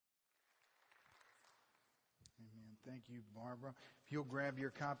Thank you, Barbara. If you'll grab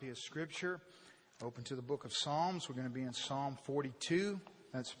your copy of Scripture, open to the book of Psalms. We're going to be in Psalm 42.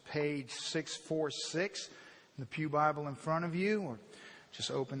 That's page 646 in the Pew Bible in front of you. Or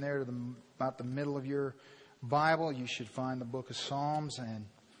just open there to about the middle of your Bible. You should find the book of Psalms, and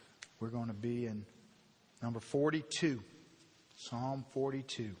we're going to be in number 42. Psalm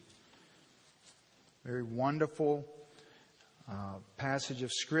 42. Very wonderful passage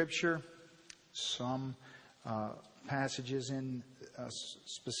of Scripture. Some passages in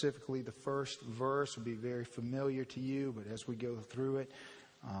specifically the first verse will be very familiar to you, but as we go through it,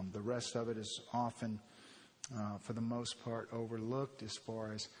 the rest of it is often, for the most part, overlooked as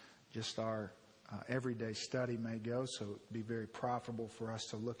far as just our everyday study may go. So it would be very profitable for us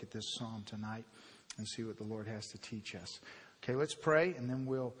to look at this psalm tonight and see what the Lord has to teach us. Okay, let's pray, and then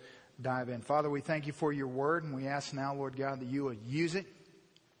we'll dive in. Father, we thank you for your word, and we ask now, Lord God, that you would use it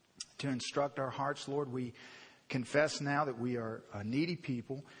to instruct our hearts. Lord, we confess now that we are a needy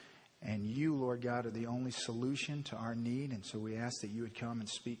people, and you, Lord God, are the only solution to our need. And so we ask that you would come and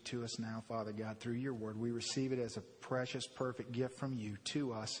speak to us now, Father God, through your word. We receive it as a precious, perfect gift from you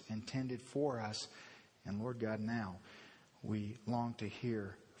to us, intended for us. And Lord God, now we long to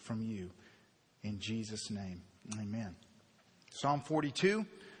hear from you. In Jesus' name, amen. Psalm 42,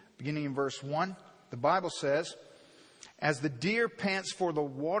 beginning in verse 1, the Bible says, "As the deer pants for the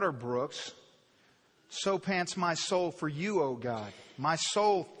water brooks, so pants my soul for you, O God. My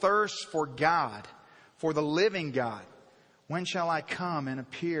soul thirsts for God, for the living God. When shall I come and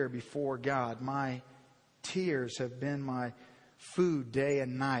appear before God? My tears have been my food day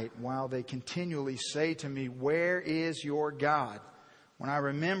and night, while they continually say to me, where is your God? When I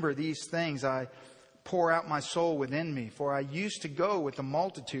remember these things, I pour out my soul within me. For I used to go with the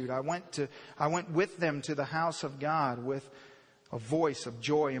multitude. I went with them to the house of God with a voice of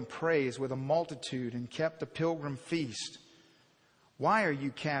joy and praise, with a multitude, and kept a pilgrim feast. Why are you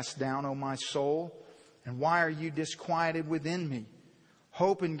cast down, O my soul? And why are you disquieted within me?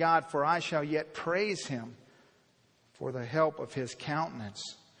 Hope in God, for I shall yet praise him for the help of his countenance.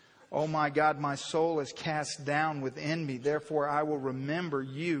 O my God, my soul is cast down within me. Therefore I will remember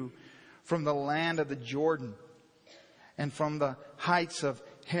you from the land of the Jordan, and from the heights of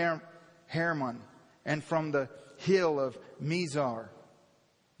Hermon, and from the hill of Mizar.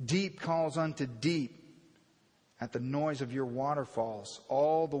 Deep calls unto deep at the noise of your waterfalls.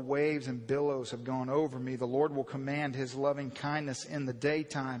 All the waves and billows have gone over me. The Lord will command his loving kindness in the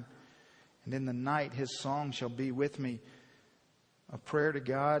daytime, and in the night his song shall be with me. A prayer to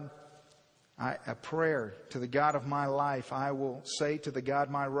God, a prayer to the God of my life. I will say to the God,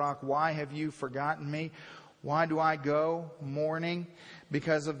 my rock, why have you forgotten me? Why do I go mourning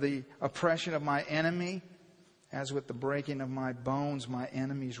because of the oppression of my enemy? As with the breaking of my bones, my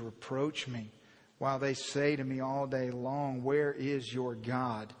enemies reproach me, while they say to me all day long, where is your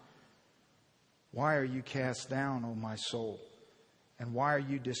God? Why are you cast down, O my soul? And why are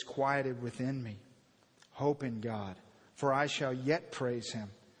you disquieted within me? Hope in God, for I shall yet praise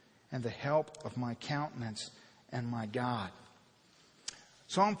him, and the help of my countenance and my God.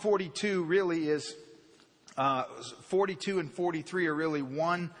 Psalm 42 really is, 42 and 43 are really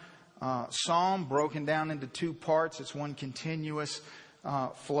one psalm broken down into two parts. It's one continuous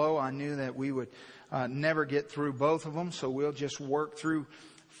flow. I knew that we would never get through both of them, so we'll just work through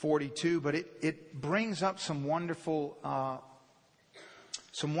 42. But it brings up some wonderful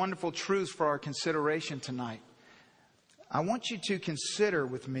truths for our consideration tonight. I want you to consider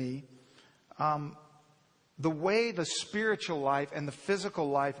with me the way the spiritual life and the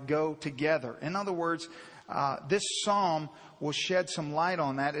physical life go together. In other words, this psalm will shed some light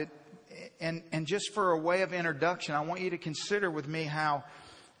on that. And just for a way of introduction, I want you to consider with me how,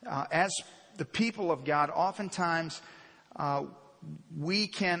 as the people of God, oftentimes we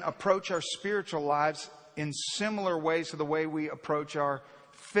can approach our spiritual lives in similar ways to the way we approach our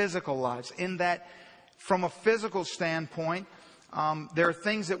physical lives. In that, from a physical standpoint, there are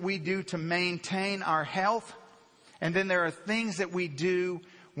things that we do to maintain our health, and then there are things that we do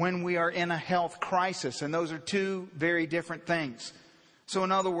when we are in a health crisis, and those are two very different things. So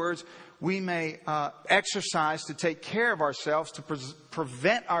in other words, we may exercise to take care of ourselves, to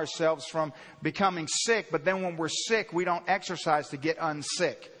prevent ourselves from becoming sick, but then when we're sick, we don't exercise to get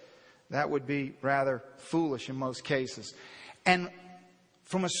unsick. That would be rather foolish in most cases. And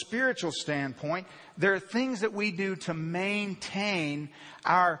from a spiritual standpoint, there are things that we do to maintain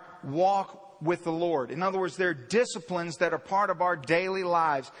our walk with the Lord. In other words, there are disciplines that are part of our daily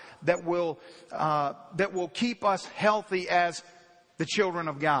lives that will keep us healthy as the children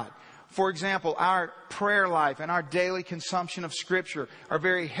of God. For example, our prayer life and our daily consumption of Scripture are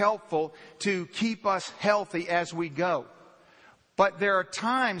very helpful to keep us healthy as we go. But there are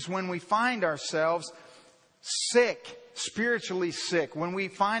times when we find ourselves sick, spiritually sick, when we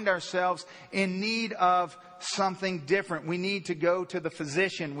find ourselves in need of something different. We need to go to the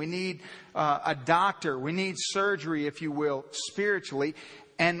physician. We need a doctor. We need surgery, if you will, spiritually.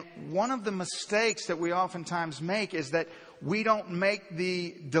 And one of the mistakes that we oftentimes make is that we don't make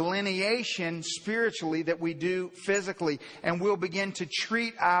the delineation spiritually that we do physically. And we'll begin to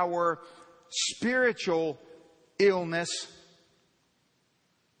treat our spiritual illness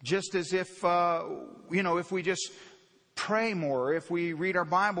just as if, if we just pray more, if we read our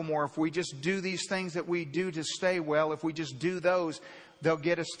Bible more, if we just do these things that we do to stay well, if we just do those, they'll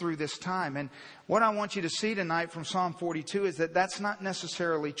get us through this time. And what I want you to see tonight from Psalm 42 is that that's not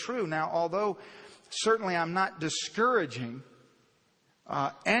necessarily true. Now, although certainly I'm not discouraging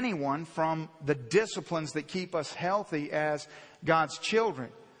anyone from the disciplines that keep us healthy as God's children,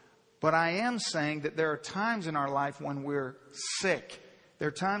 but I am saying that there are times in our life when we're sick. There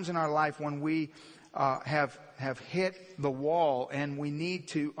are times in our life when we have hit the wall, and we need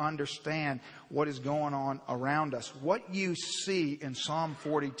to understand what is going on around us. What you see in Psalm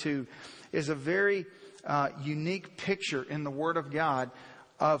 42 is a very unique picture in the Word of God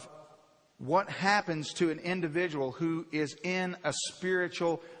of what happens to an individual who is in a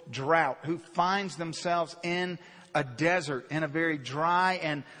spiritual drought, who finds themselves in a desert, in a very dry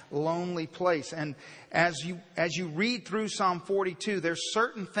and lonely place. And as you read through Psalm 42, there's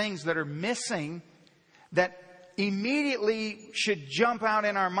certain things that are missing that immediately should jump out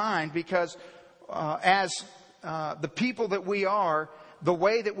in our mind, because as the people that we are, the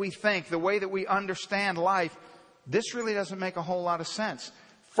way that we think, the way that we understand life, this really doesn't make a whole lot of sense.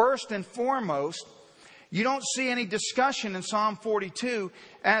 First and foremost, you don't see any discussion in Psalm 42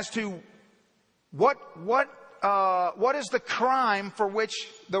 as to what is the crime for which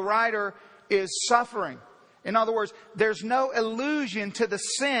the writer is suffering. In other words, there's no allusion to the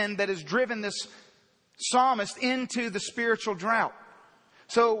sin that has driven this psalmist into the spiritual drought.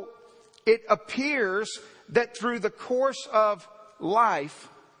 So it appears that through the course of life,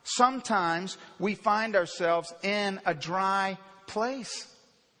 sometimes we find ourselves in a dry place.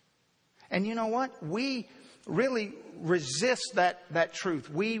 And you know what? We really resist that truth.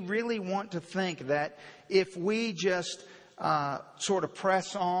 We really want to think that if we just sort of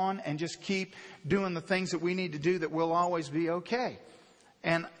press on and just keep doing the things that we need to do, that we'll always be okay.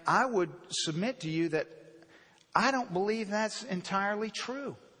 And I would submit to you that I don't believe that's entirely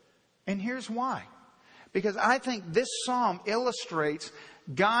true. And here's why. Because I think this psalm illustrates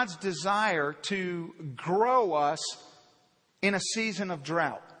God's desire to grow us in a season of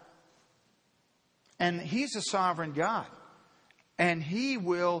drought. And He's a sovereign God. And He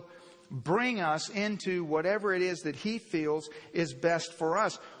will bring us into whatever it is that He feels is best for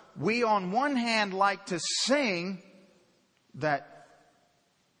us. We, on one hand, like to sing that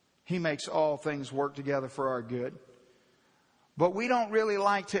He makes all things work together for our good. But we don't really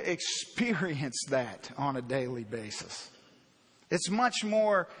like to experience that on a daily basis. It's much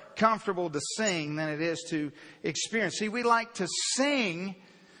more comfortable to sing than it is to experience. See, we like to sing,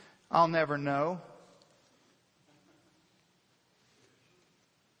 I'll never know.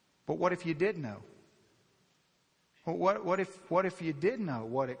 But what if you did know? What if you did know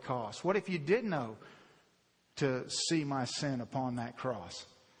what it costs? What if you did know to see my sin upon that cross?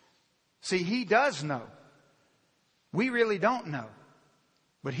 See, He does know. We really don't know.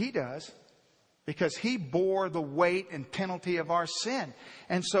 But He does. Because He bore the weight and penalty of our sin.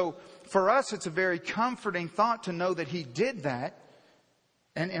 And so for us, it's a very comforting thought to know that He did that.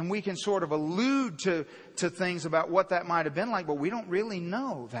 And we can sort of allude to things about what that might have been like, but we don't really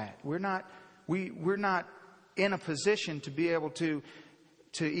know that. We're not in a position to be able to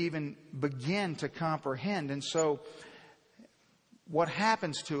even begin to comprehend. And so what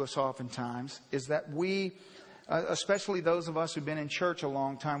happens to us oftentimes is that we, especially those of us who've been in church a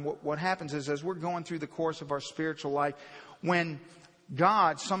long time, what happens is as we're going through the course of our spiritual life, when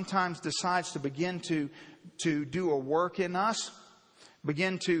God sometimes decides to begin to do a work in us,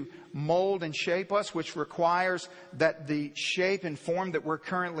 begin to mold and shape us, which requires that the shape and form that we're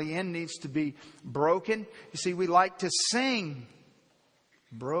currently in needs to be broken. You see, we like to sing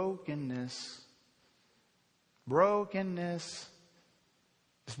brokenness. Brokenness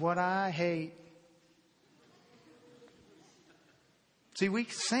is what I hate. See, we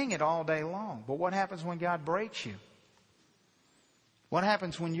sing it all day long. But what happens when God breaks you? What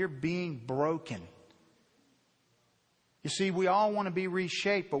happens when you're being broken? You see, we all want to be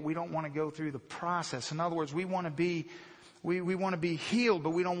reshaped, but we don't want to go through the process. In other words, we want to be We want to be healed,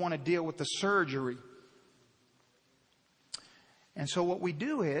 but we don't want to deal with the surgery. And so what we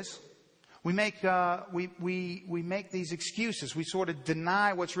do is we make these excuses. We sort of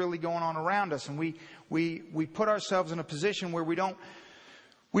deny what's really going on around us, and we put ourselves in a position where we don't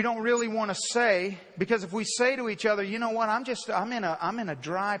really want to say, because if we say to each other, you know what, I'm in a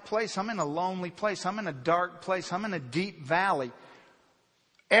dry place, I'm in a lonely place, I'm in a dark place, I'm in a deep valley,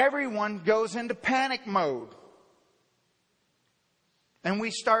 everyone goes into panic mode. And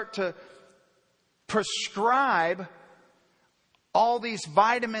we start to prescribe all these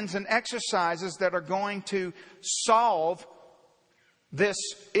vitamins and exercises that are going to solve this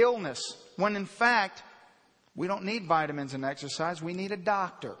illness. When in fact, we don't need vitamins and exercise. We need a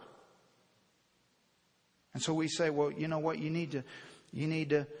doctor. And so we say, well, you know what? You need to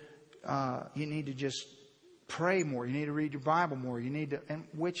just pray more. You need to read your Bible more. You need to, and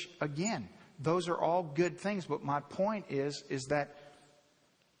which again, those are all good things. But my point is that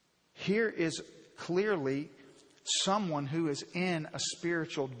here is clearly someone who is in a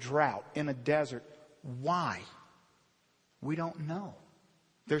spiritual drought, in a desert. Why? We don't know.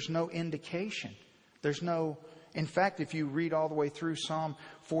 There's no indication. There's no, in fact, if you read all the way through Psalm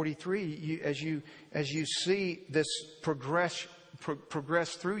 43, as you see this progress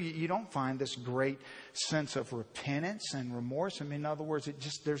through, you don't find this great sense of repentance and remorse. I mean, in other words,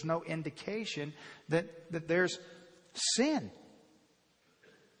 there's no indication that there's sin.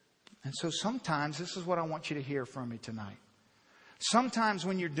 And so sometimes, this is what I want you to hear from me tonight. Sometimes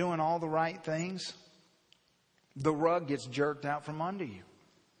when you're doing all the right things, the rug gets jerked out from under you.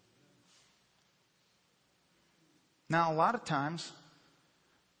 Now, a lot of times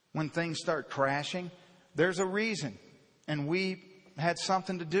when things start crashing, there's a reason. And we had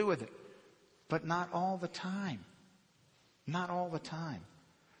something to do with it. But not all the time. Not all the time.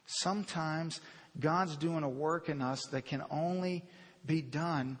 Sometimes God's doing a work in us that can only be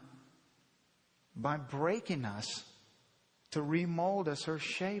done by breaking us to remold us or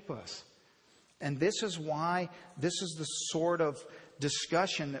shape us. And this is why this is the sort of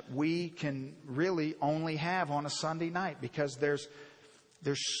discussion that we can really only have on a Sunday night, because there's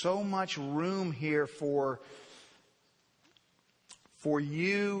so much room here for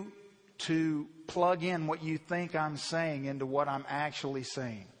you to plug in what you think I'm saying into what I'm actually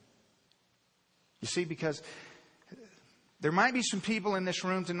saying. You see, because there might be some people in this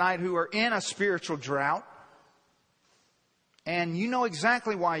room tonight who are in a spiritual drought. And you know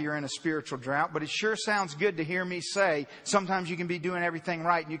exactly why you're in a spiritual drought. But it sure sounds good to hear me say sometimes you can be doing everything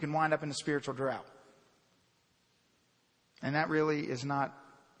right and you can wind up in a spiritual drought. And that really is not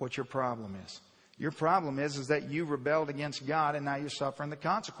what your problem is. Your problem is that you rebelled against God and now you're suffering the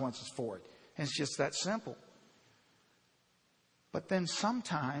consequences for it. And it's just that simple. But then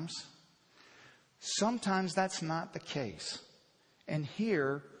sometimes that's not the case. And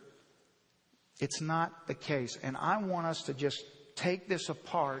here, it's not the case. And I want us to just take this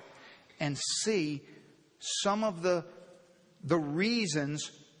apart and see some of the reasons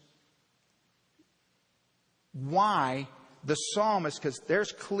why the psalmist, because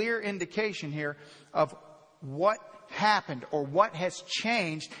there's clear indication here of what happened or what has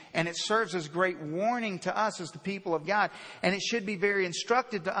changed, and it serves as great warning to us as the people of God, and it should be very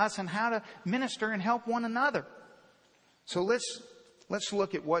instructive to us on how to minister and help one another. So let's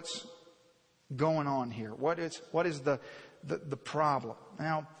look at what's going on here. What is the problem?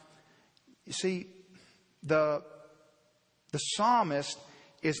 Now, you see, the psalmist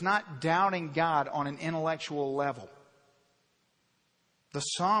is not doubting God on an intellectual level. The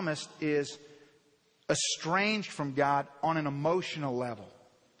psalmist is estranged from God on an emotional level.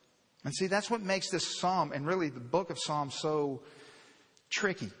 And see, that's what makes this psalm, and really the book of Psalms, so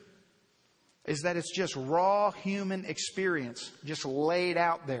tricky, is that it's just raw human experience, just laid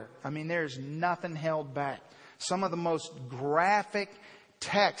out there. I mean, there's nothing held back. Some of the most graphic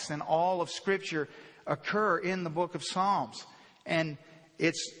texts in all of Scripture occur in the book of Psalms. And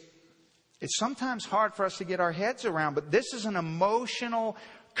it's sometimes hard for us to get our heads around, but this is an emotional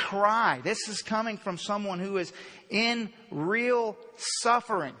cry. This is coming from someone who is in real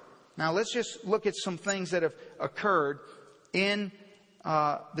suffering. Now, let's just look at some things that have occurred in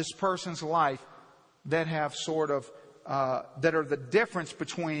this person's life that have sort of that are the difference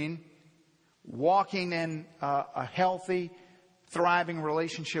between walking in a healthy, thriving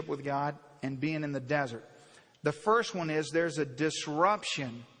relationship with God and being in the desert. The first one is there's a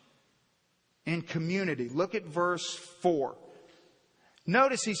disruption in community. Look at verse 4.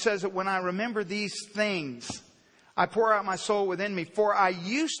 Notice he says that when I remember these things, I pour out my soul within me. For I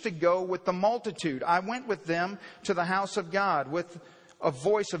used to go with the multitude. I went with them to the house of God with a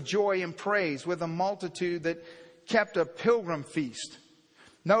voice of joy and praise, with a multitude that kept a pilgrim feast.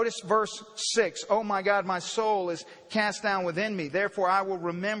 Notice verse 6. Oh my God, my soul is cast down within me. Therefore I will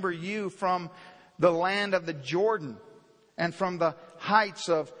remember you from the land of the Jordan, and from the heights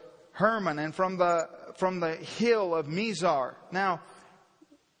of Hermon, and from the hill of Mizar. Now,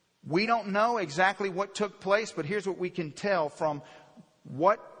 we don't know exactly what took place, but here's what we can tell from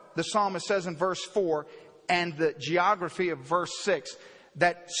what the psalmist says in verse 4 and the geography of verse 6.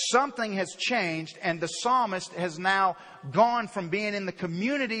 That something has changed, and the psalmist has now gone from being in the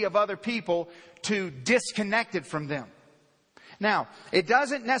community of other people to disconnected from them. Now, it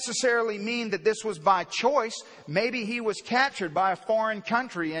doesn't necessarily mean that this was by choice. Maybe he was captured by a foreign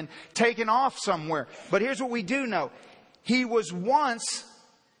country and taken off somewhere. But here's what we do know. He was once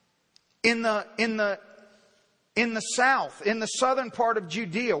in the south, in the southern part of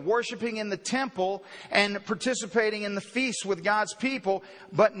Judea, worshiping in the temple and participating in the feasts with God's people,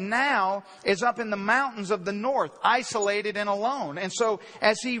 but now is up in the mountains of the north, isolated and alone. And so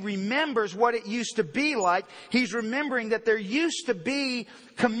as he remembers what it used to be like, he's remembering that there used to be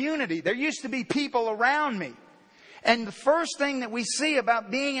community. There used to be people around me. And the first thing that we see about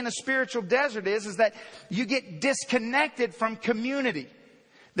being in a spiritual desert is that you get disconnected from community.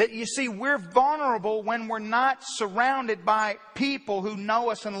 That you see, we're vulnerable when we're not surrounded by people who know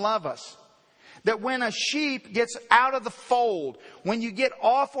us and love us. That when a sheep gets out of the fold, when you get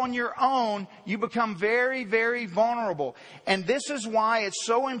off on your own, you become very, very vulnerable. And this is why it's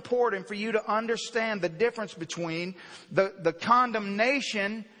so important for you to understand the difference between the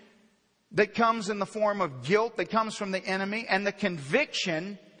condemnation that comes in the form of guilt, that comes from the enemy, and the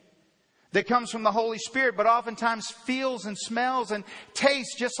conviction that comes from the Holy Spirit, but oftentimes feels and smells and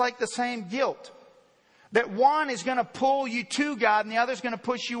tastes just like the same guilt. That one is going to pull you to God and the other is going to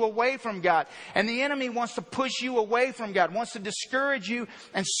push you away from God. And the enemy wants to push you away from God, wants to discourage you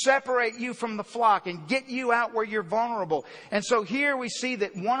and separate you from the flock and get you out where you're vulnerable. And so here we see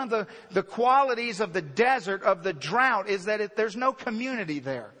that one of the qualities of the desert, of the drought, is that there's no community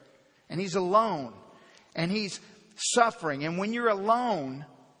there. And he's alone. And he's suffering. And when you're alone,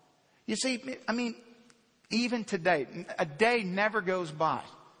 you see, I mean, even today, a day never goes by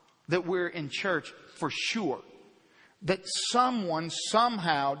that we're in church for sure. That someone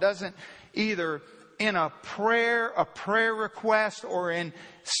somehow doesn't, either in a prayer request, or in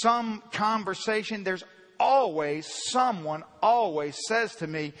some conversation, there's always someone always says to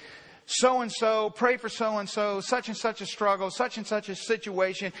me, so-and-so, pray for so-and-so, such and such a struggle, such and such a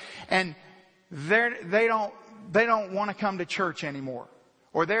situation, and they don't want to come to church anymore.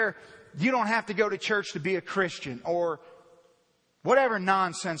 Or you don't have to go to church to be a Christian, or whatever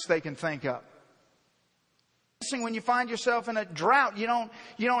nonsense they can think of. When you find yourself in a drought, you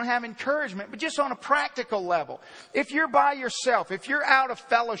don't have encouragement. But just on a practical level, if you're by yourself, if you're out of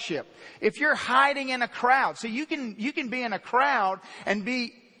fellowship, if you're hiding in a crowd, so you can be in a crowd and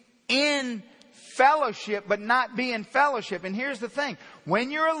be in fellowship but not be in fellowship. And here's the thing: when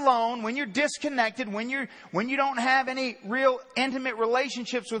you're alone, when you're disconnected, when you don't have any real intimate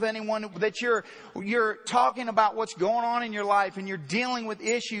relationships with anyone, that you're talking about what's going on in your life, and you're dealing with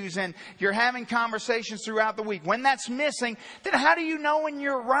issues, and you're having conversations throughout the week, when that's missing, then how do you know when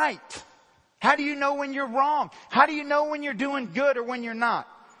you're right? How do you know when you're wrong? How do you know when you're doing good or when you're not?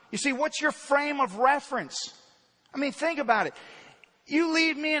 You see, what's your frame of reference? I mean, think about it. You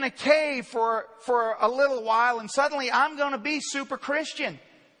leave me in a cave for a little while and suddenly I'm going to be super Christian.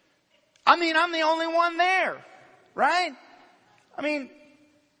 I mean, I'm the only one there, right? I mean,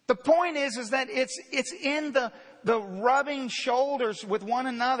 the point is that it's in the rubbing shoulders with one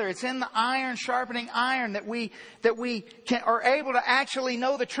another. It's in the iron sharpening iron that we are able to actually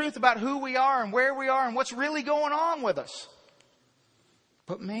know the truth about who we are and where we are and what's really going on with us.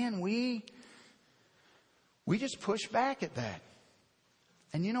 But man, we just push back at that.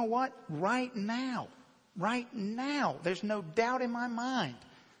 And you know what? Right now, there's no doubt in my mind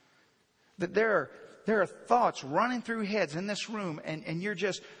that there are thoughts running through heads in this room, and you're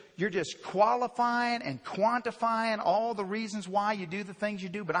just qualifying and quantifying all the reasons why you do the things you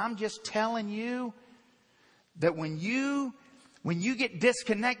do. But I'm just telling you that when you get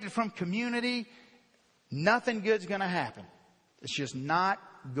disconnected from community, nothing good's going to happen. It's just not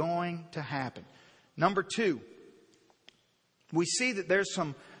going to happen. Number 2. We see that there's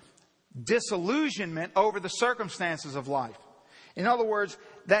some disillusionment over the circumstances of life. In other words,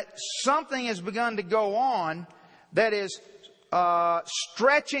 that something has begun to go on that is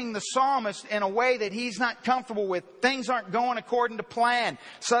stretching the psalmist in a way that he's not comfortable with. Things aren't going according to plan.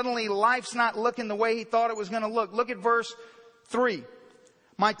 Suddenly life's not looking the way he thought it was going to look. Look at verse 3.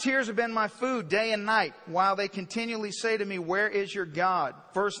 My tears have been my food day and night, while they continually say to me, where is your God?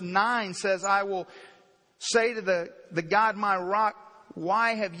 Verse 9 says, I will say to the God, my rock,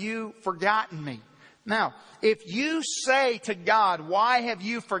 why have you forgotten me? Now, if you say to God, why have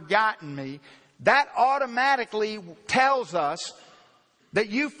you forgotten me? That automatically tells us that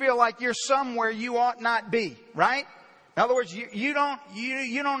you feel like you're somewhere you ought not be, right? In other words, you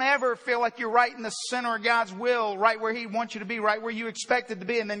don't ever feel like you're right in the center of God's will, right where He wants you to be, right where you expected to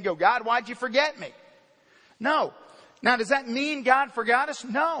be, and then go, God, why'd you forget me? No. Now, does that mean God forgot us?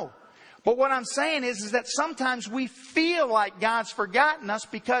 No. But what I'm saying is that sometimes we feel like God's forgotten us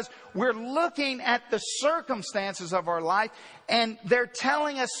because we're looking at the circumstances of our life and they're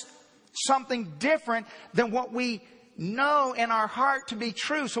telling us something different than what we know in our heart to be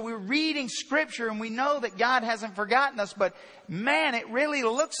true. So we're reading Scripture and we know that God hasn't forgotten us, but man, it really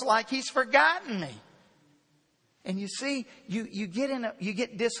looks like He's forgotten me. And you see, you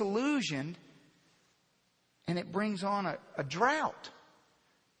get disillusioned, and it brings on a drought.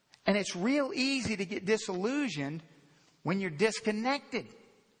 And it's real easy to get disillusioned when you're disconnected.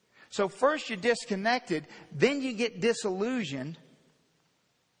 So first you're disconnected, then you get disillusioned,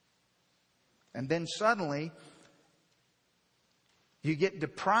 and then suddenly you get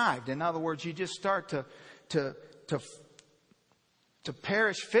deprived. In other words, you just start to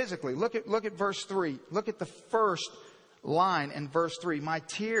perish physically. Look at verse 3. Look at the first line in verse 3. My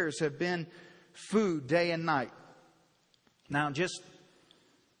tears have been food day and night. Now just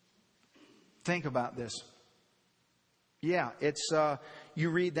think about this. Yeah, it's you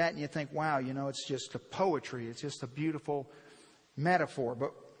read that and you think, wow, it's just a poetry. It's just a beautiful metaphor.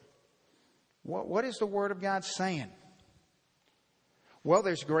 But what is the Word of God saying? Well,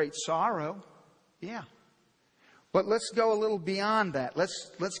 there's great sorrow. Yeah. But let's go a little beyond that.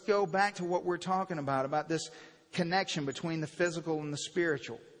 Let's go back to what we're talking about this connection between the physical and the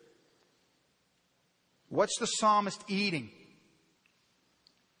spiritual. What's the psalmist eating?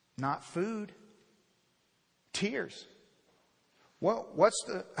 Not food. Tears. Well,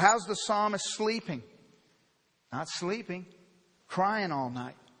 how's the psalmist sleeping? Not sleeping. Crying all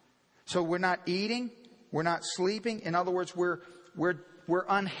night. So we're not eating. We're not sleeping. In other words, we're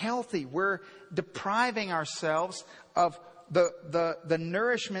unhealthy. We're depriving ourselves of the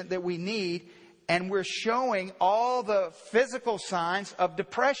nourishment that we need. And we're showing all the physical signs of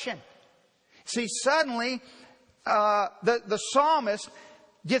depression. See, suddenly, the psalmist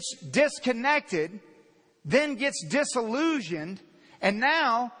gets disconnected, then gets disillusioned, and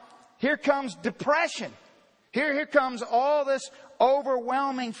now here comes depression. Here comes all this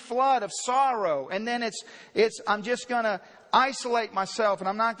overwhelming flood of sorrow. And then I'm just going to isolate myself, and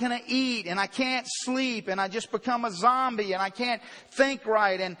I'm not going to eat, and I can't sleep, and I just become a zombie, and I can't think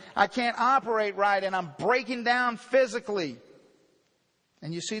right, and I can't operate right, and I'm breaking down physically.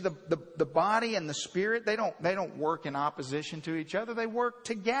 And you see, the body and the spirit, they don't work in opposition to each other. They work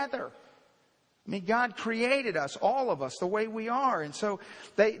together. I mean, God created us, all of us, the way we are. And so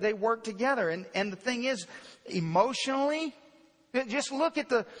they work together. And the thing is, emotionally,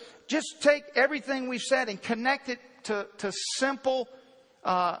 just take everything we've said and connect it to simple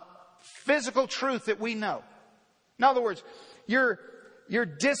physical truth that we know. In other words, you're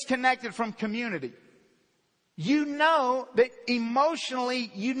disconnected from community. You know that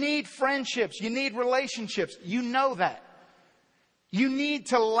emotionally you need friendships, you need relationships. You know that. You need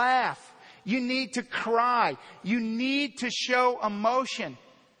to laugh. You need to cry. You need to show emotion.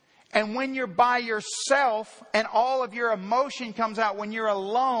 And when you're by yourself and all of your emotion comes out when you're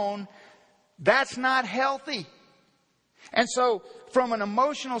alone, that's not healthy. And so from an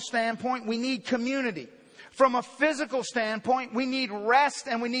emotional standpoint, we need community. From a physical standpoint, we need rest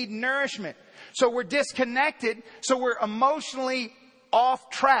and we need nourishment. So we're disconnected, so we're emotionally off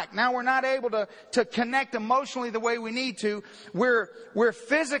track. Now we're not able to connect emotionally the way we need to. We're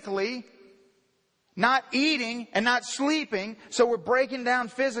physically not eating and not sleeping, so we're breaking down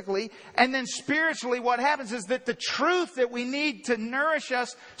physically. And then spiritually, what happens is that the truth that we need to nourish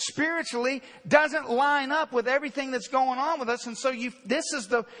us spiritually doesn't line up with everything that's going on with us. And so this is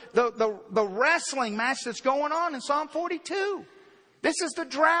the wrestling match that's going on in Psalm 42. This is the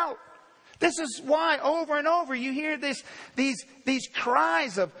drought. This is why over and over you hear these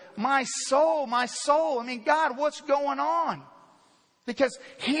cries of my soul, my soul. I mean, God, what's going on? Because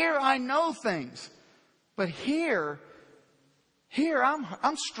here I know things, but here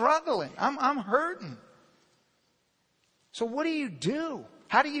I'm struggling. I'm hurting. So what do you do?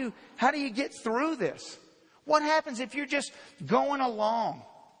 How do you get through this? What happens if you're just going along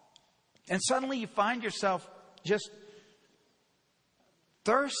and suddenly you find yourself just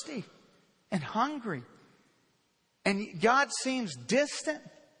thirsty and hungry, and God seems distant,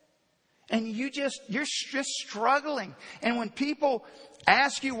 And you're just struggling. And when people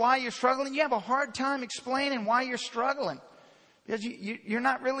ask you why you're struggling, you have a hard time explaining why you're struggling. Because you're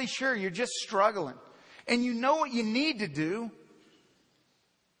not really sure. You're just struggling. And you know what you need to do,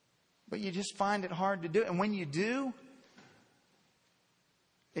 but you just find it hard to do. And when you do,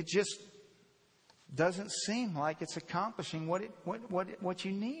 it just doesn't seem like it's accomplishing what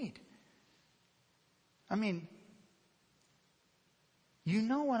you need. I mean, you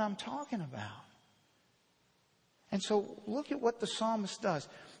know what I'm talking about. And so look at what the psalmist does.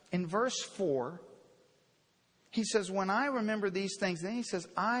 In verse 4, he says, when I remember these things, then he says,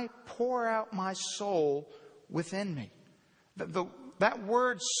 I pour out my soul within me. That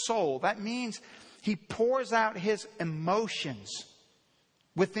word soul, that means he pours out his emotions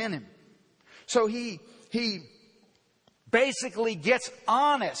within him. So he basically gets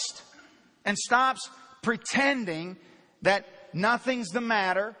honest and stops pretending that nothing's the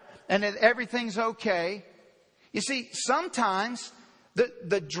matter and that everything's okay. You see, sometimes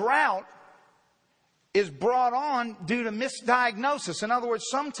the drought is brought on due to misdiagnosis. In other words,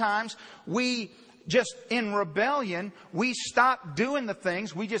 sometimes we just in rebellion, we stop doing the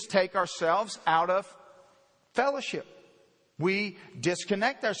things. We just take ourselves out of fellowship. We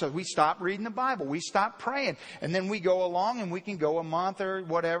disconnect ourselves. We stop reading the Bible. We stop praying. And then we go along and we can go a month or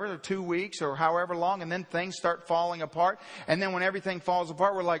whatever, or 2 weeks or however long. And then things start falling apart. And then when everything falls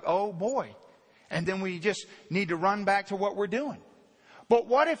apart, we're like, oh boy. And then we just need to run back to what we're doing. But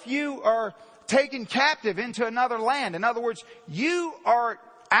what if you are taken captive into another land? In other words, you are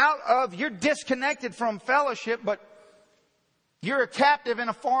you're disconnected from fellowship, but you're a captive in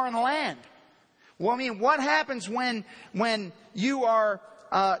a foreign land. Well, I mean, what happens when you are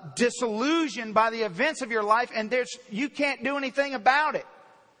disillusioned by the events of your life and you can't do anything about it?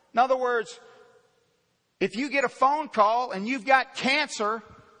 In other words, if you get a phone call and you've got cancer,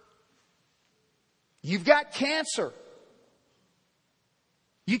 you've got cancer.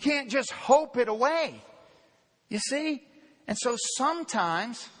 You can't just hope it away. You see? And so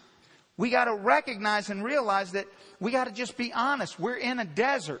sometimes we got to recognize and realize that we got to just be honest. We're in a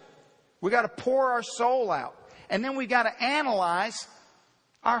desert. We got to pour our soul out. And then we got to analyze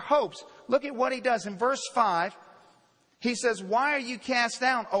our hopes. Look at what he does in verse 5. He says, why are you cast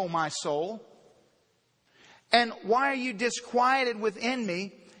down, O my soul? And why are you disquieted within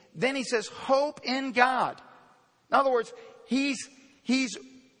me? Then he says, hope in God. In other words, he's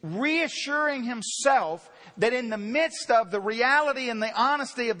reassuring himself that in the midst of the reality and the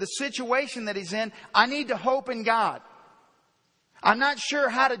honesty of the situation that he's in, I need to hope in God. I'm not sure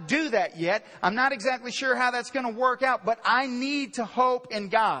how to do that yet. I'm not exactly sure how that's going to work out, but I need to hope in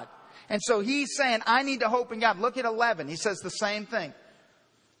God. And so he's saying, I need to hope in God. Look at 11. He says the same thing.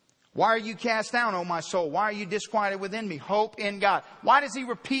 Why are you cast down, O my soul? Why are you disquieted within me? Hope in God. Why does he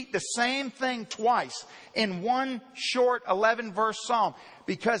repeat the same thing twice in one short 11-verse psalm?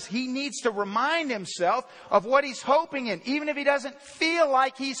 Because he needs to remind himself of what he's hoping in. Even if he doesn't feel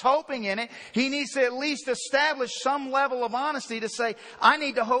like he's hoping in it, he needs to at least establish some level of honesty to say, I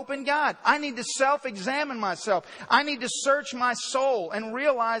need to hope in God. I need to self-examine myself. I need to search my soul and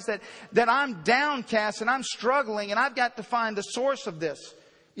realize that I'm downcast and I'm struggling and I've got to find the source of this.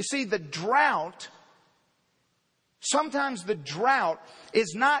 You see, sometimes the drought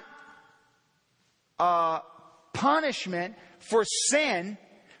is not punishment for sin.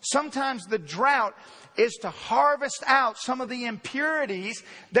 Sometimes the drought is to harvest out some of the impurities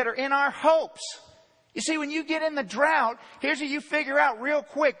that are in our hopes. You see, when you get in the drought, here's what you figure out real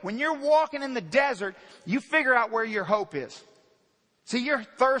quick. When you're walking in the desert, you figure out where your hope is. See, you're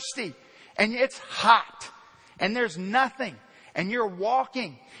thirsty and it's hot and there's nothing. And you're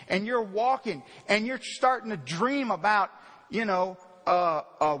walking and you're starting to dream about,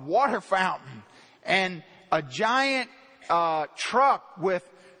 a water fountain and a giant truck with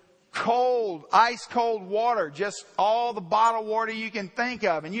ice cold water, just all the bottled water you can think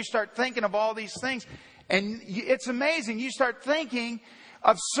of. And you start thinking of all these things. And it's amazing. You start thinking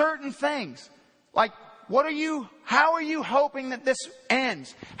of certain things. Like, how are you hoping that this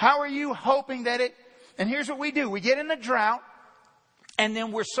ends? How are you hoping that and here's what we do. We get in a drought. And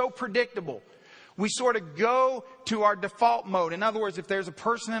then we're so predictable. We sort of go to our default mode. In other words, if there's a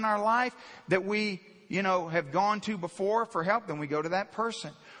person in our life that we, have gone to before for help, then we go to that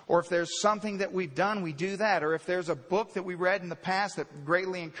person. Or if there's something that we've done, we do that. Or if there's a book that we read in the past that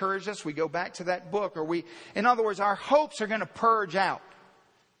greatly encouraged us, we go back to that book. In other words, our hopes are going to purge out.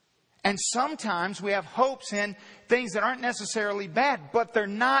 And sometimes we have hopes in things that aren't necessarily bad, but they're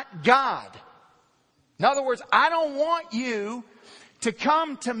not God. In other words, I don't want you to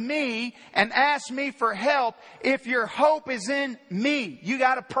come to me and ask me for help if your hope is in me. You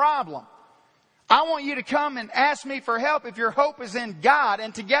got a problem. I want you to come and ask me for help if your hope is in God,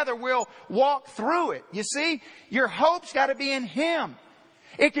 and together we'll walk through it. You see, your hope's got to be in Him.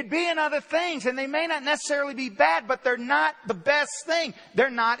 It could be in other things, and they may not necessarily be bad, but they're not the best thing. They're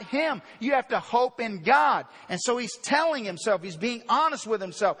not Him. You have to hope in God. And so He's telling Himself, He's being honest with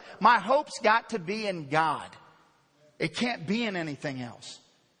Himself. My hope's got to be in God. It can't be in anything else.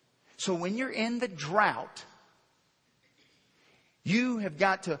 So when you're in the drought, you have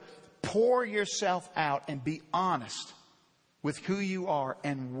got to pour yourself out and be honest with who you are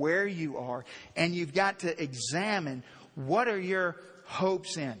and where you are. And you've got to examine, what are your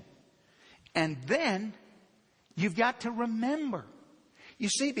hopes in? And then you've got to remember. You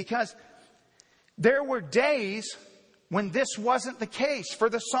see, because there were days when this wasn't the case for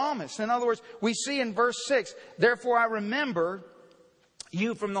the psalmist. In other words, we see in verse 6, therefore I remember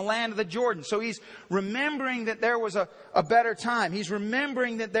you from the land of the Jordan. So he's remembering that there was a better time. He's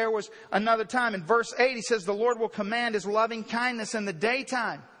remembering that there was another time. In verse 8, he says, the Lord will command His loving kindness in the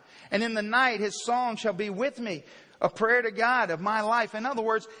daytime, and in the night His song shall be with me, a prayer to God of my life. In other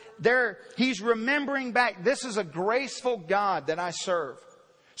words, he's remembering back, this is a graceful God that I serve.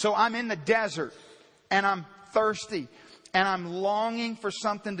 So I'm in the desert, and I'm thirsty, and I'm longing for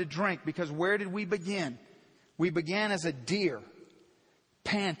something to drink, because where did we begin? We began as a deer,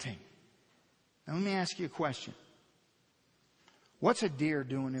 panting. Now let me ask you a question. What's a deer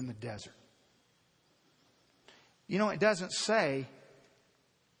doing in the desert? You know, it doesn't say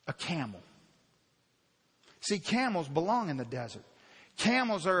a camel. See, camels belong in the desert.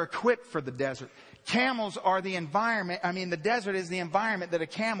 Camels are equipped for the desert. Camels are the environment. The desert is the environment that a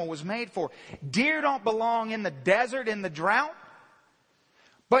camel was made for. Deer don't belong in the desert in the drought.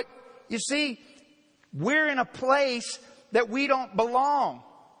 But you see, we're in a place that we don't belong.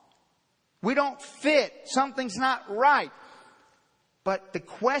 We don't fit. Something's not right. But the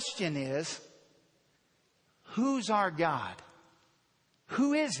question is, who's our God?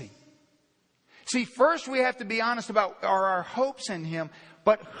 Who is He? See, first we have to be honest about, are our hopes in Him,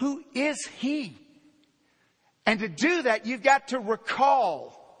 but who is He? And to do that, you've got to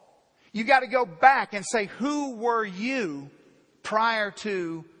recall. You've got to go back and say, who were you prior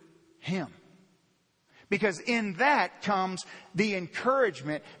to Him? Because in that comes the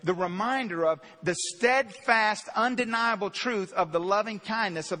encouragement, the reminder of the steadfast, undeniable truth of the loving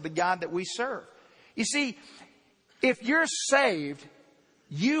kindness of the God that we serve. You see, if you're saved,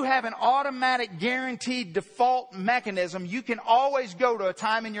 you have an automatic guaranteed default mechanism. You can always go to a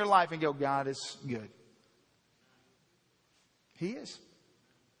time in your life and go, God is good. He is.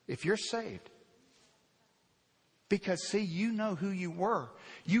 If you're saved. Because, see, you know who you were.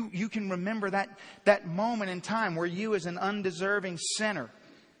 You can remember that moment in time where you, as an undeserving sinner,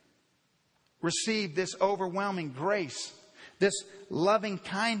 received this overwhelming grace, this loving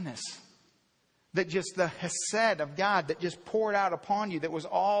kindness, that just the hesed of God that just poured out upon you, that was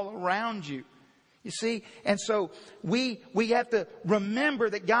all around you. You see? And so we have to remember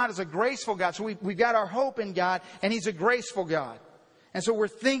that God is a graceful God. So we've got our hope in God, and He's a graceful God. And so we're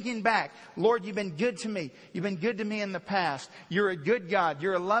thinking back, Lord, You've been good to me. You've been good to me in the past. You're a good God.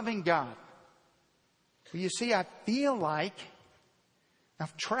 You're a loving God. Well, you see, I feel like, now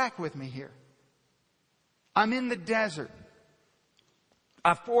track with me here. I'm in the desert.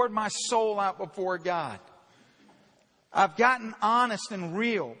 I've poured my soul out before God. I've gotten honest and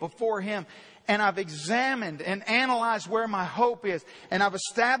real before Him. And I've examined and analyzed where my hope is. And I've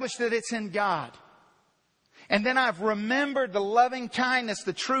established that it's in God. And then I've remembered the loving kindness,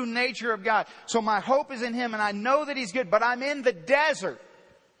 the true nature of God. So my hope is in Him, and I know that He's good. But I'm in the desert.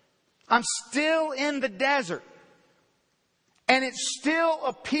 I'm still in the desert. And it still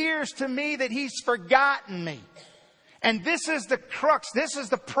appears to me that He's forgotten me. And this is the crux. This is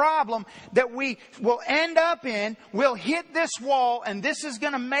the problem that we will end up in. We'll hit this wall, and this is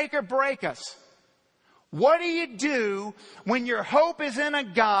going to make or break us. What do you do when your hope is in a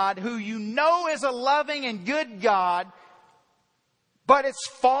God who you know is a loving and good God, but it's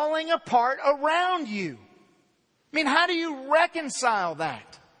falling apart around you? How do you reconcile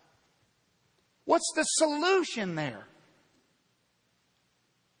that? What's the solution there?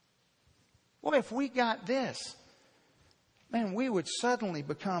 Well, if we got this, man, we would suddenly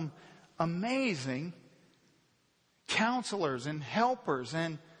become amazing counselors and helpers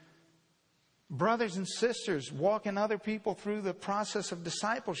and brothers and sisters walking other people through the process of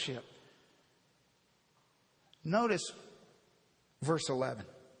discipleship. Notice verse 11.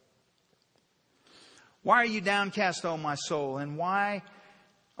 Why are you downcast, O my soul? And why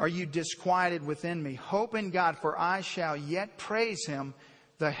are you disquieted within me? Hope in God, for I shall yet praise Him,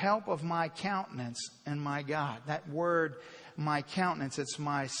 the help of my countenance and my God. That word, my countenance. It's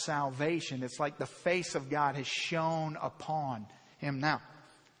my salvation. It's like the face of God has shone upon him. Now,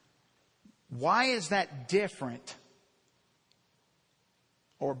 why is that different?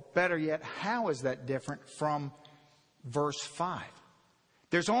 Or better yet, how is that different from verse 5?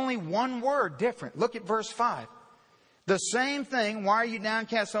 There's only one word different. Look at verse 5. The same thing, why are you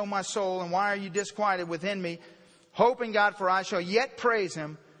downcast, O my soul, and why are you disquieted within me? Hope in God, for I shall yet praise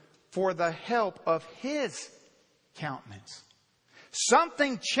him for the help of his countenance.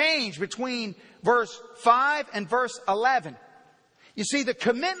 Something changed between verse 5 and verse 11. You see, the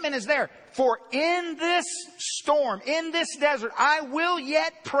commitment is there. For in this storm, in this desert, I will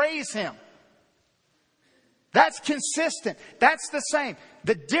yet praise him. That's consistent. That's the same.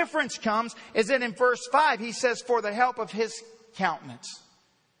 The difference comes is that in verse 5, he says, for the help of his countenance.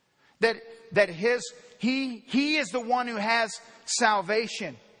 He is the one who has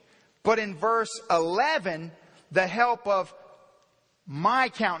salvation. But in verse 11, the help of my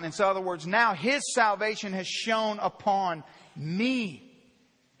countenance. In other words, now his salvation has shone upon me.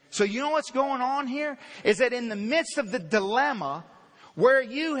 So you know what's going on here? Is that in the midst of the dilemma where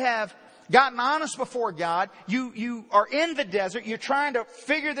you have gotten honest before God, you are in the desert, you're trying to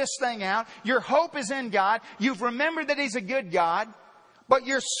figure this thing out, your hope is in God, you've remembered that he's a good God, but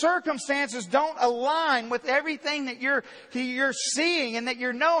your circumstances don't align with everything that you're seeing and that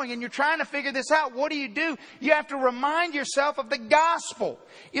you're knowing, and you're trying to figure this out. What do? You have to remind yourself of the gospel.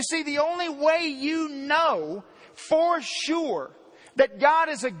 You see, the only way you know for sure that God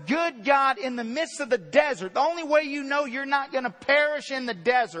is a good God in the midst of the desert, the only way you know you're not going to perish in the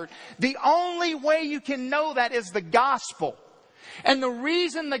desert, the only way you can know that is the gospel. And the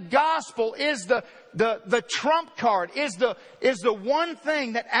reason the gospel is the trump card, is the one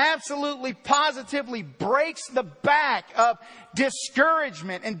thing that absolutely positively breaks the back of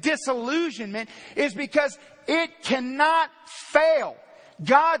discouragement and disillusionment, is because it cannot fail.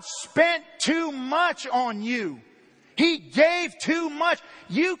 God spent too much on you. He gave too much.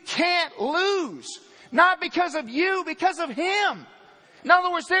 You can't lose. Not because of you, because of him. In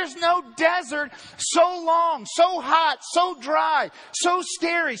other words, there's no desert so long, so hot, so dry, so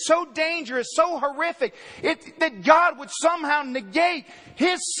scary, so dangerous, so horrific, that God would somehow negate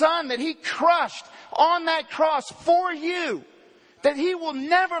his son that he crushed on that cross for you. That he will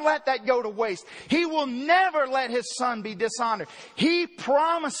never let that go to waste. He will never let his son be dishonored. He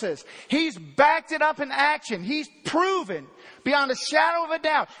promises. He's backed it up in action. He's proven beyond a shadow of a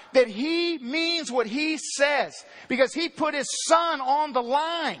doubt that he means what he says, because he put his son on the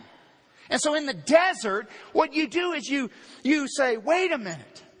line. And so in the desert, what you do is you say, wait a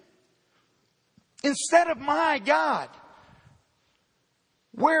minute. Instead of my God,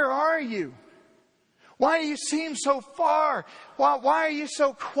 where are you? Why do you seem so far? Why are you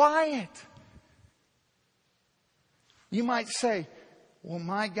so quiet? You might say, well,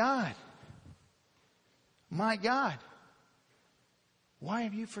 my God, why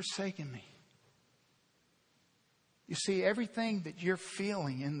have you forsaken me? You see, everything that you're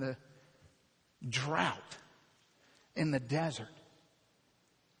feeling in the drought, in the desert,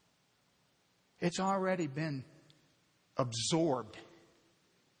 it's already been absorbed.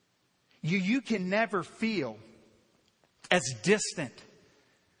 You can never feel as distant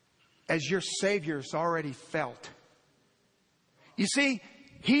as your Savior's already felt. You see,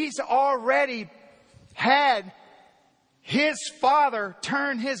 he's already had his Father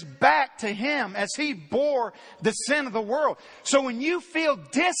turn his back to him as he bore the sin of the world. So when you feel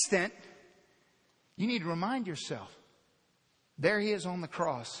distant, you need to remind yourself, there he is on the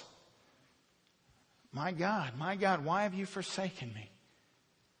cross. My God, why have you forsaken me?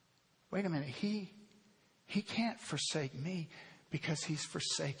 Wait a minute, he can't forsake me because he's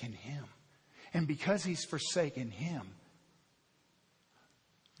forsaken him. And because he's forsaken him,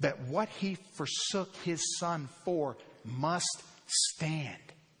 that what he forsook his son for must stand.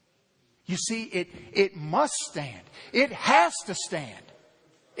 You see, it must stand. It has to stand.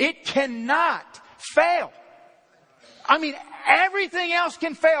 It cannot fail. I mean, everything else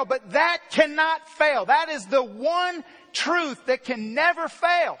can fail, but that cannot fail. That is the one truth that can never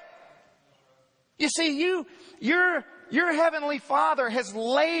fail. You see, your Heavenly Father has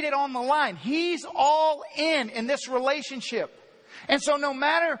laid it on the line. He's all in this relationship. And so no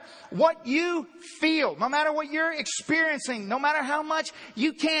matter what you feel, no matter what you're experiencing, no matter how much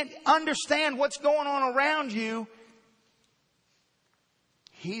you can't understand what's going on around you,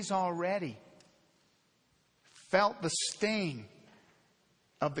 he's already felt the sting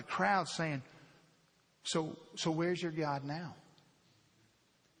of the crowd saying, so where's your God now?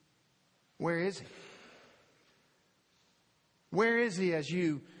 Where is he? Where is he as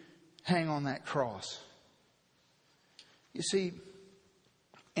you hang on that cross? You see,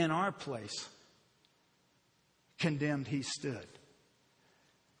 in our place, condemned He stood,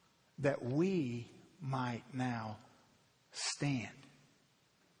 that we might now stand.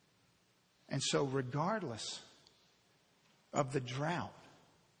 And so regardless of the drought,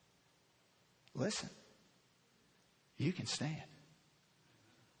 listen, you can stand.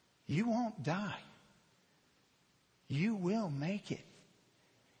 You won't die. You will make it.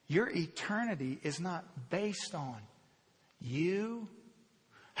 Your eternity is not based on you,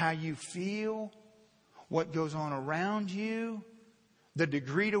 how you feel, what goes on around you, the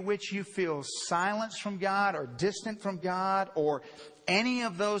degree to which you feel silence from God or distant from God or any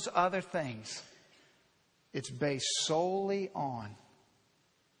of those other things. It's based solely on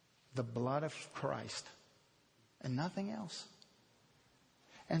the blood of Christ and nothing else.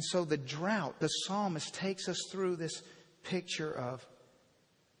 And so the drought, the psalmist takes us through this picture of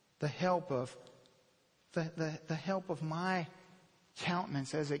the help of the help of my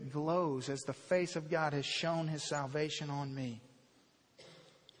countenance as it glows, as the face of God has shown His salvation on me.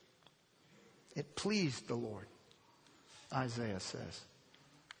 It pleased the Lord, Isaiah says,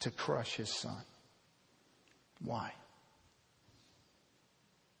 to crush His Son. Why?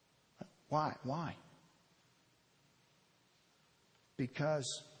 Why?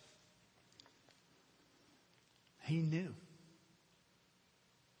 Because He knew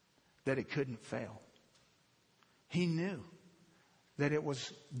that it couldn't fail. He knew that it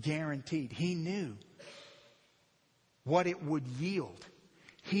was guaranteed. He knew what it would yield.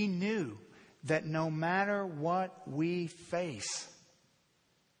 He knew that no matter what we face,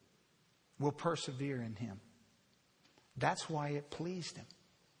 we'll persevere in Him. That's why it pleased Him.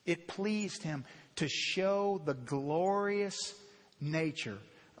 It pleased Him to show the glorious nature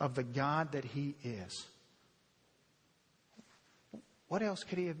of the God that He is. What else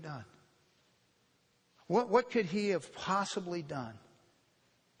could He have done? What could He have possibly done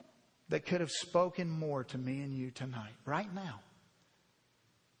that could have spoken more to me and you tonight, right now?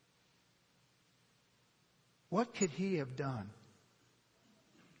 What could He have done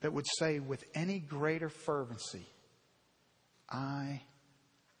that would say with any greater fervency, I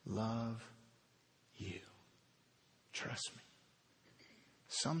love you. Trust me.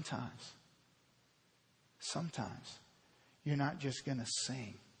 Sometimes you're not just going to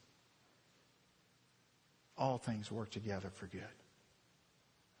sing, all things work together for good.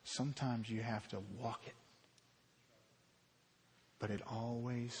 Sometimes you have to walk it. But it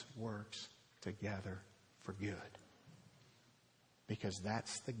always works together for good. Because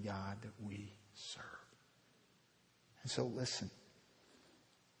that's the God that we serve. And so listen.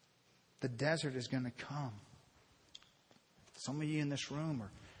 The desert is going to come. Some of you in this room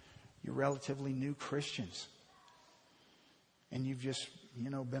you're relatively new Christians. And you've just,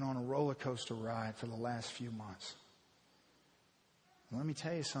 been on a roller coaster ride for the last few months. Let me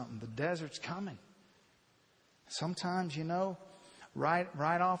tell you something. The desert's coming. Sometimes, right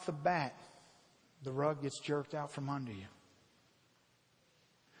off the bat, the rug gets jerked out from under you.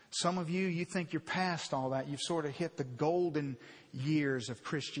 Some of you think you're past all that. You've sort of hit the golden years of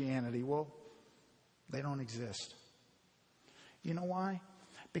Christianity. Well, they don't exist. You know why?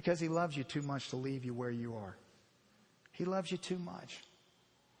 Because He loves you too much to leave you where you are. He loves you too much.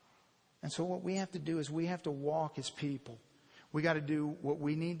 And so what we have to do is we have to walk as people. We got to do what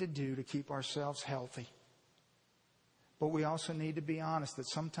we need to do to keep ourselves healthy. But we also need to be honest that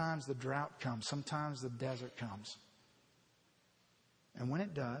sometimes the drought comes. Sometimes the desert comes. And when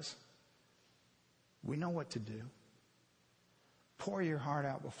it does, we know what to do. Pour your heart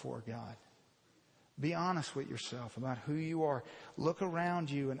out before God. Be honest with yourself about who you are. Look around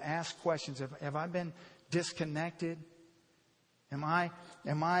you and ask questions. Have I been disconnected? Am I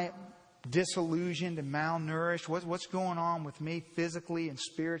disillusioned and malnourished? What's going on with me physically and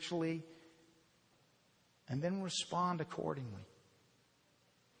spiritually? And then respond accordingly.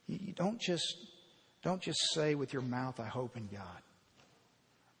 You don't just say with your mouth, I hope in God.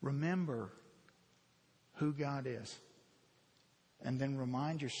 Remember who God is. And then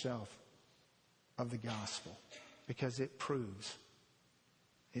remind yourself of the gospel. Because it proves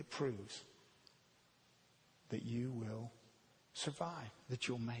that you will survive, that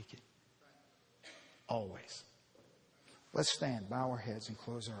you'll make it. Always. Let's stand, bow our heads, and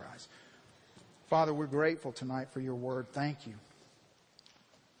close our eyes. Father, we're grateful tonight for your word. Thank you.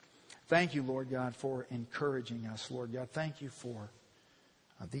 Thank you, Lord God, for encouraging us, Lord God. Thank you for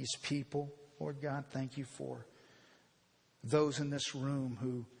these people, Lord God. Thank you for those in this room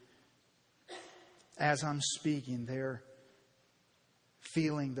who, as I'm speaking, they're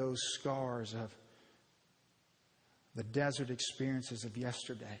feeling those scars of the desert experiences of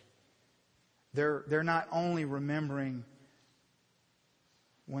yesterday. They're not only remembering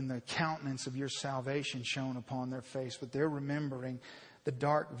when the countenance of your salvation shone upon their face, but they're remembering the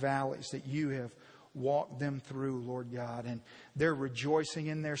dark valleys that you have walked them through, Lord God. And they're rejoicing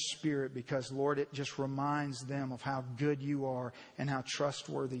in their spirit because, Lord, it just reminds them of how good you are and how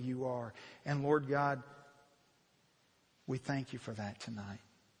trustworthy you are. And Lord God, we thank you for that tonight.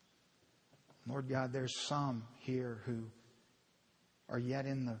 Lord God, there's some here who are yet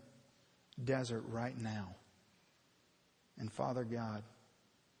in the desert right now. And Father God,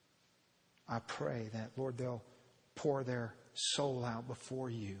 I pray that, Lord, they'll pour their soul out before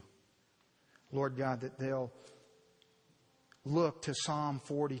you. Lord God, that they'll look to Psalm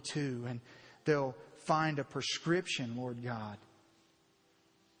 42 and they'll find a prescription, Lord God,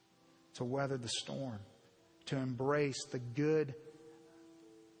 to weather the storm, to embrace the good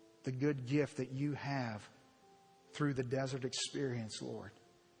gift that you have through the desert experience, Lord.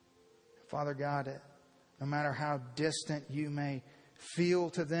 Father God, no matter how distant you may feel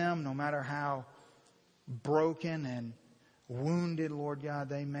to them, no matter how broken and wounded, Lord God,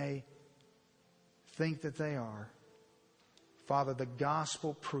 they may think that they are, Father, the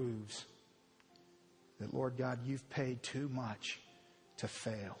gospel proves that, Lord God, you've paid too much to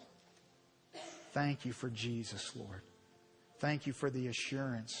fail. Thank you for Jesus, Lord. Thank you for the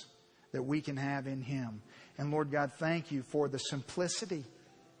assurance that we can have in Him. And Lord God, thank you for the simplicity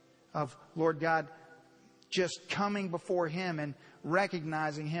of, Lord God, just coming before Him and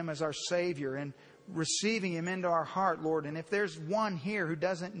recognizing Him as our Savior and receiving Him into our heart, Lord. And if there's one here who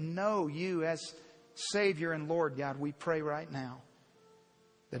doesn't know you as Savior and Lord, God, we pray right now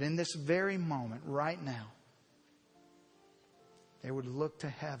that in this very moment, right now, they would look to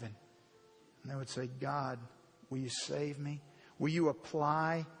heaven and they would say, God, will you save me? Will you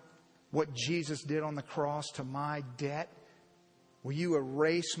apply what Jesus did on the cross to my debt? Will you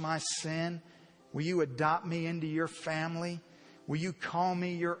erase my sin? Will you adopt me into your family? Will you call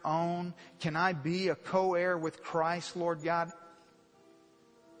me your own? Can I be a co-heir with Christ, Lord God?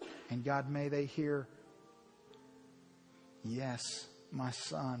 And God, may they hear, yes, my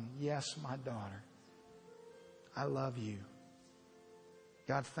son. Yes, my daughter. I love you.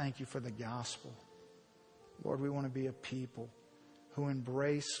 God, thank you for the gospel. Lord, we want to be a people who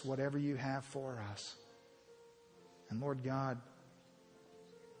embrace whatever you have for us. And Lord God,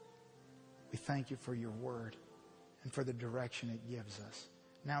 we thank you for your word and for the direction it gives us.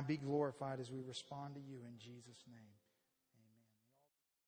 Now be glorified as we respond to you in Jesus' name.